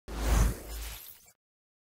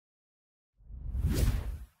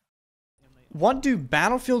What do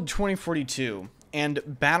Battlefield 2042 and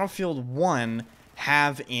Battlefield 1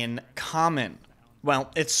 have in common?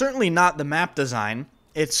 Well, it's certainly not the map design,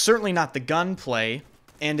 it's certainly not the gunplay,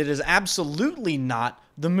 and it is absolutely not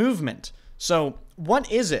the movement. So,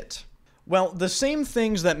 what is it? Well, the same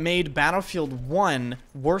things that made Battlefield 1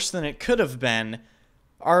 worse than it could have been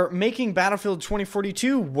are making Battlefield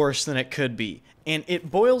 2042 worse than it could be. And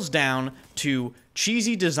it boils down to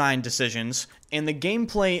cheesy design decisions and the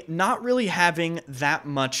gameplay not really having that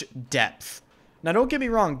much depth. Now, don't get me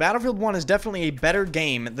wrong, Battlefield 1 is definitely a better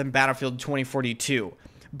game than Battlefield 2042.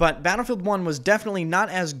 But Battlefield 1 was definitely not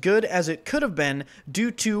as good as it could have been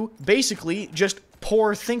due to basically just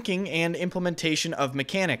poor thinking and implementation of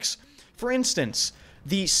mechanics. For instance,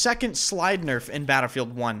 the second slide nerf in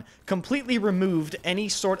Battlefield 1 completely removed any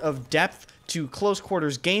sort of depth to close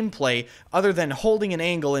quarters gameplay other than holding an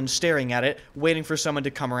angle and staring at it, waiting for someone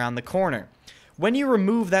to come around the corner. When you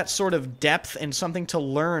remove that sort of depth and something to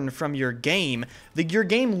learn from your game, your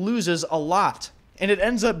game loses a lot. And it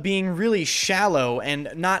ends up being really shallow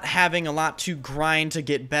and not having a lot to grind to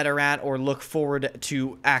get better at or look forward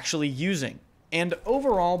to actually using. And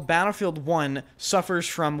overall, Battlefield 1 suffers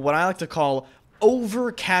from what I like to call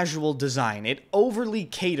over-casual design. It overly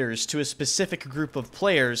caters to a specific group of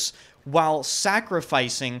players while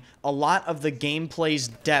sacrificing a lot of the gameplay's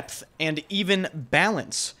depth and even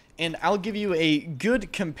balance. And I'll give you a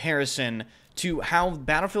good comparison to how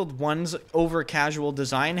Battlefield 1's over-casual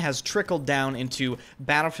design has trickled down into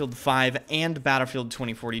Battlefield 5 and Battlefield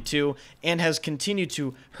 2042 and has continued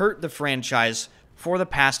to hurt the franchise for the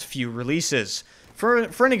past few releases.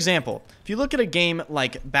 For an example, if you look at a game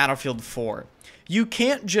like Battlefield 4, you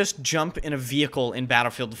can't just jump in a vehicle in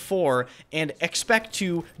Battlefield 4 and expect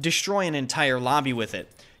to destroy an entire lobby with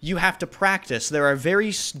it. You have to practice. There are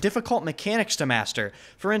very difficult mechanics to master.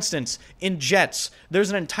 For instance, in jets, there's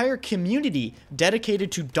an entire community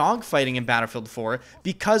dedicated to dogfighting in Battlefield 4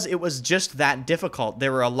 because it was just that difficult.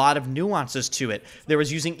 There were a lot of nuances to it. There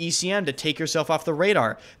was using ECM to take yourself off the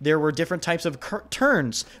radar. There were different types of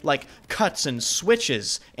turns, like cuts and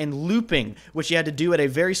switches and looping, which you had to do at a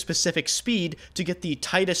very specific speed to get the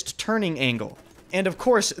tightest turning angle. And of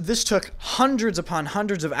course, this took hundreds upon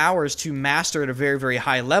hundreds of hours to master at a very, very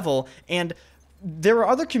high level, and there were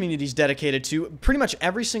other communities dedicated to pretty much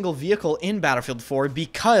every single vehicle in Battlefield 4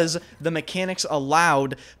 because the mechanics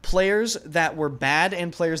allowed players that were bad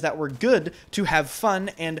and players that were good to have fun,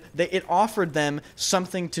 and it offered them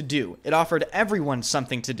something to do. It offered everyone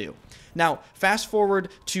something to do. Now, fast forward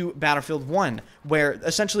to Battlefield 1, where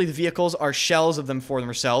essentially the vehicles are shells of them for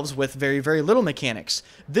themselves with very, very little mechanics.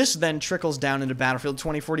 This then trickles down into Battlefield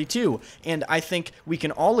 2042, and I think we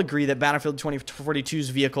can all agree that Battlefield 2042's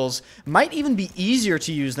vehicles might even be easier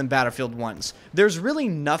to use than Battlefield 1's. There's really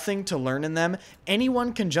nothing to learn in them.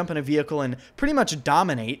 Anyone can jump in a vehicle and pretty much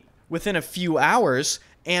dominate within a few hours,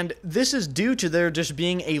 and this is due to there just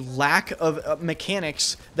being a lack of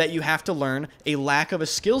mechanics that you have to learn, a lack of a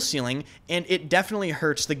skill ceiling, and it definitely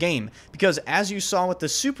hurts the game. Because as you saw with the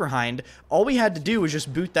Super Hind, all we had to do was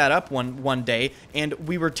just boot that up one day, and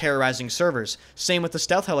we were terrorizing servers. Same with the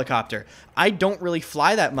stealth helicopter. I don't really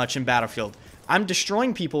fly that much in Battlefield. I'm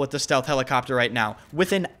destroying people with the stealth helicopter right now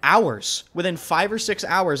within hours. Within 5 or 6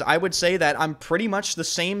 hours, I would say that I'm pretty much the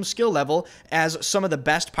same skill level as some of the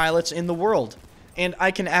best pilots in the world. And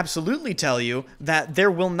I can absolutely tell you that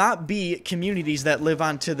there will not be communities that live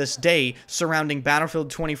on to this day surrounding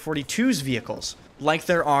Battlefield 2042's vehicles, like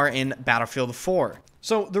there are in Battlefield 4.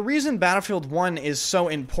 So the reason Battlefield 1 is so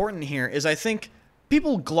important here is I think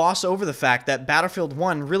people gloss over the fact that Battlefield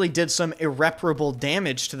 1 really did some irreparable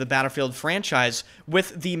damage to the Battlefield franchise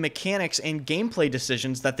with the mechanics and gameplay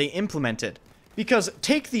decisions that they implemented. Because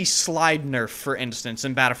take the slide nerf, for instance,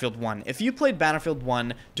 in Battlefield 1. If you played Battlefield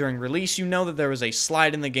 1 during release, you know that there was a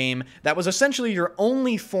slide in the game that was essentially your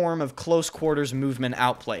only form of close quarters movement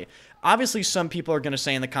outplay. Obviously, some people are going to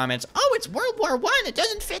say in the comments, oh, it's World War I, it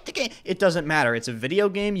doesn't fit the game. It doesn't matter. It's a video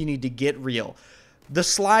game. You need to get real. The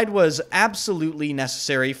slide was absolutely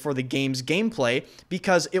necessary for the game's gameplay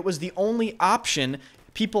because it was the only option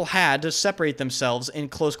people had to separate themselves in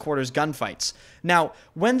close quarters gunfights. Now,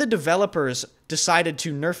 when the developers decided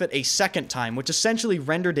to nerf it a second time, which essentially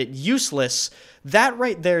rendered it useless, that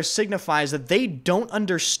right there signifies that they don't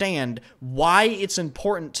understand why it's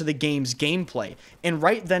important to the game's gameplay. And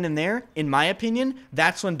right then and there, in my opinion,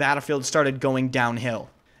 that's when Battlefield started going downhill.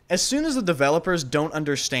 As soon as the developers don't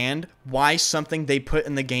understand why something they put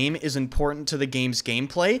in the game is important to the game's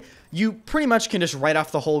gameplay, you pretty much can just write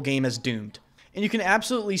off the whole game as doomed. And you can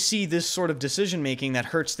absolutely see this sort of decision-making that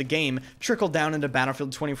hurts the game trickle down into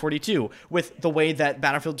Battlefield 2042, with the way that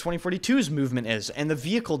Battlefield 2042's movement is, and the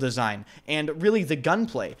vehicle design, and really the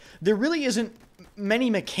gunplay. There really isn't many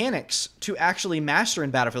mechanics to actually master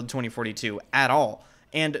in Battlefield 2042 at all.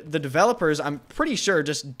 And the developers, I'm pretty sure,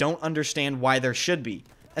 just don't understand why there should be,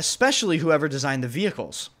 especially whoever designed the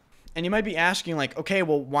vehicles. And you might be asking, like, okay,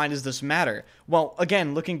 well, why does this matter? Well,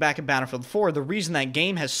 again, looking back at Battlefield 4, the reason that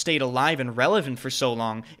game has stayed alive and relevant for so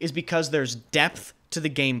long is because there's depth to the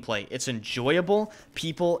gameplay. It's enjoyable.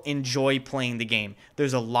 People enjoy playing the game.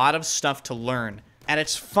 There's a lot of stuff to learn, and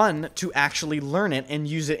it's fun to actually learn it and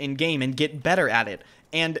use it in-game and get better at it.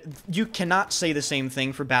 And you cannot say the same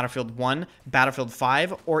thing for Battlefield 1, Battlefield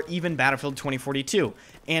 5, or even Battlefield 2042.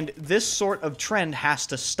 And this sort of trend has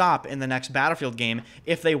to stop in the next Battlefield game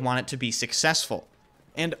if they want it to be successful.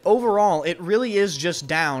 And overall, it really is just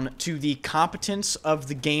down to the competence of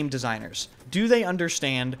the game designers. Do they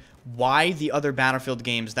understand why the other Battlefield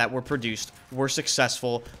games that were produced were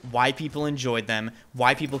successful, why people enjoyed them,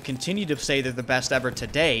 why people continue to say they're the best ever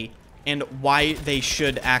today, and why they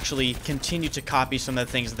should actually continue to copy some of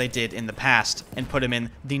the things that they did in the past and put them in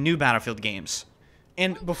the new Battlefield games.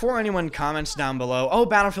 And before anyone comments down below, oh,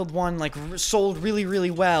 Battlefield 1, like, sold really, really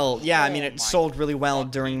well. Yeah, I mean, it sold really well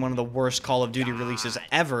during one of the worst Call of Duty releases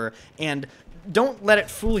ever, and don't let it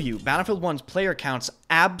fool you. Battlefield 1's player counts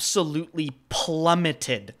absolutely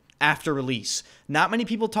plummeted after release. Not many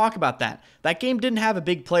people talk about that. That game didn't have a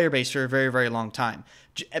big player base for a very, very long time.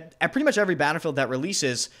 Pretty much every Battlefield that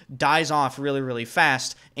releases dies off really, really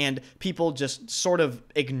fast, and people just sort of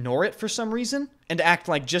ignore it for some reason and act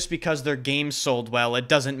like just because their game sold well, it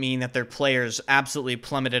doesn't mean that their players absolutely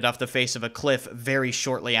plummeted off the face of a cliff very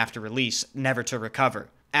shortly after release, never to recover,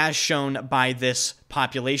 as shown by this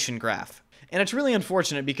population graph. And it's really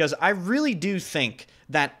unfortunate because I really do think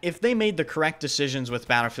that if they made the correct decisions with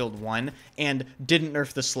Battlefield 1 and didn't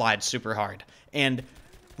nerf the slide super hard and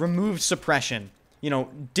removed suppression, you know,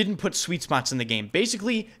 didn't put sweet spots in the game,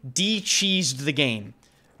 basically de-cheesed the game,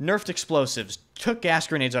 nerfed explosives, took gas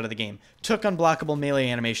grenades out of the game, took unblockable melee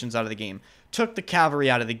animations out of the game, took the cavalry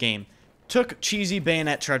out of the game, took cheesy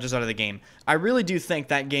bayonet charges out of the game, I really do think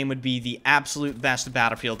that game would be the absolute best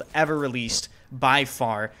Battlefield ever released by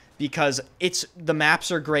far, because the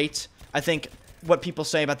maps are great. I think what people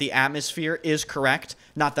say about the atmosphere is correct.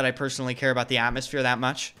 Not that I personally care about the atmosphere that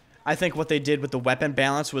much. I think what they did with the weapon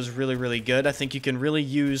balance was really, really good. I think you can really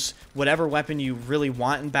use whatever weapon you really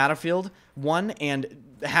want in Battlefield 1 and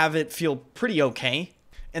have it feel pretty okay.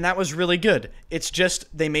 And that was really good. It's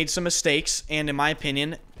just they made some mistakes, and in my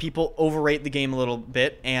opinion, people overrate the game a little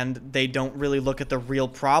bit, and they don't really look at the real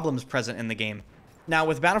problems present in the game. Now,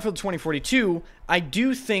 with Battlefield 2042, I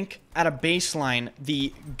do think at a baseline,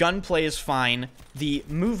 the gunplay is fine. The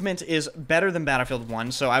movement is better than Battlefield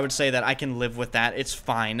 1, so I would say that I can live with that. It's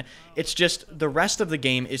fine. It's just the rest of the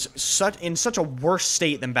game is in such a worse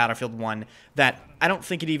state than Battlefield 1 that I don't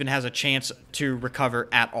think it even has a chance to recover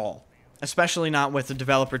at all. Especially not with the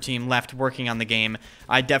developer team left working on the game.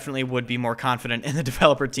 I definitely would be more confident in the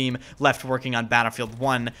developer team left working on Battlefield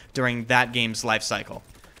 1 during that game's life cycle.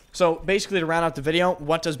 So basically, to round out the video,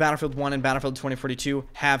 what does Battlefield 1 and Battlefield 2042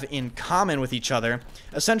 have in common with each other?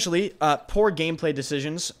 Essentially, poor gameplay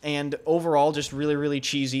decisions and overall just really, really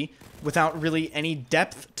cheesy without really any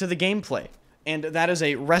depth to the gameplay. And that is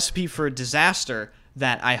a recipe for disaster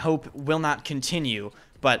that I hope will not continue,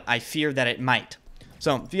 but I fear that it might.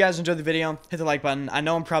 So, if you guys enjoyed the video, hit the like button. I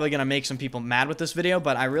know I'm probably going to make some people mad with this video,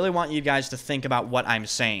 but I really want you guys to think about what I'm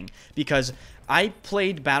saying, because I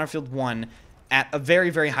played Battlefield 1 at a very,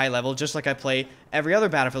 very high level, just like I play every other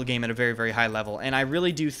Battlefield game at a very, very high level. And I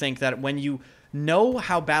really do think that when you know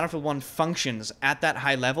how Battlefield 1 functions at that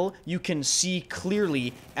high level, you can see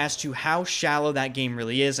clearly as to how shallow that game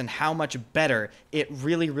really is and how much better it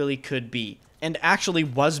really, really could be. And actually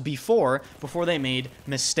was before they made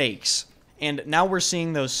mistakes. And now we're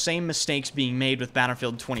seeing those same mistakes being made with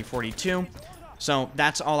Battlefield 2042. So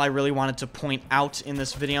that's all I really wanted to point out in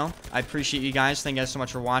this video. I appreciate you guys. Thank you guys so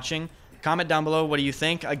much for watching. Comment down below, what do you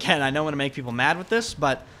think? Again, I know I'm going to make people mad with this,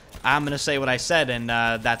 but I'm going to say what I said, and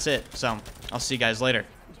that's it. So, I'll see you guys later.